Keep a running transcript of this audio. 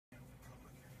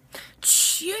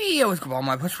Yo, what's going on,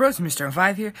 my push bros? Mr.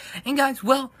 5 here. And guys,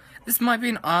 well, this might be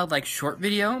an odd, short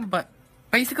video, but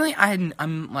basically, I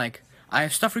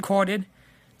have stuff recorded.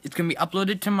 It's gonna be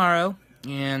uploaded tomorrow,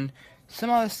 and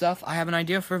some other stuff. I have an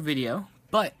idea for a video,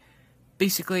 but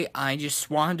basically, I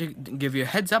just wanted to give you a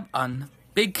heads up on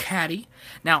Big Caty.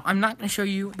 Now, I'm not gonna show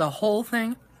you the whole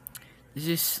thing. It's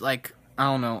just I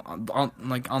don't know,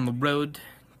 on the road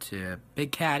to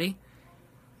Big Caty.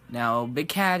 Now, Big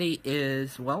Caty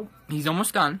is, well, he's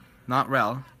almost done. Not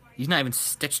real. He's not even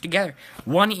stitched together.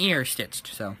 One ear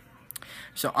stitched, so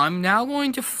I'm now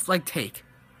going to, take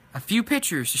a few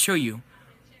pictures to show you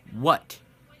what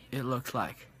it looks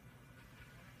like.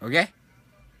 Okay?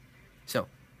 So,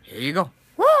 here you go.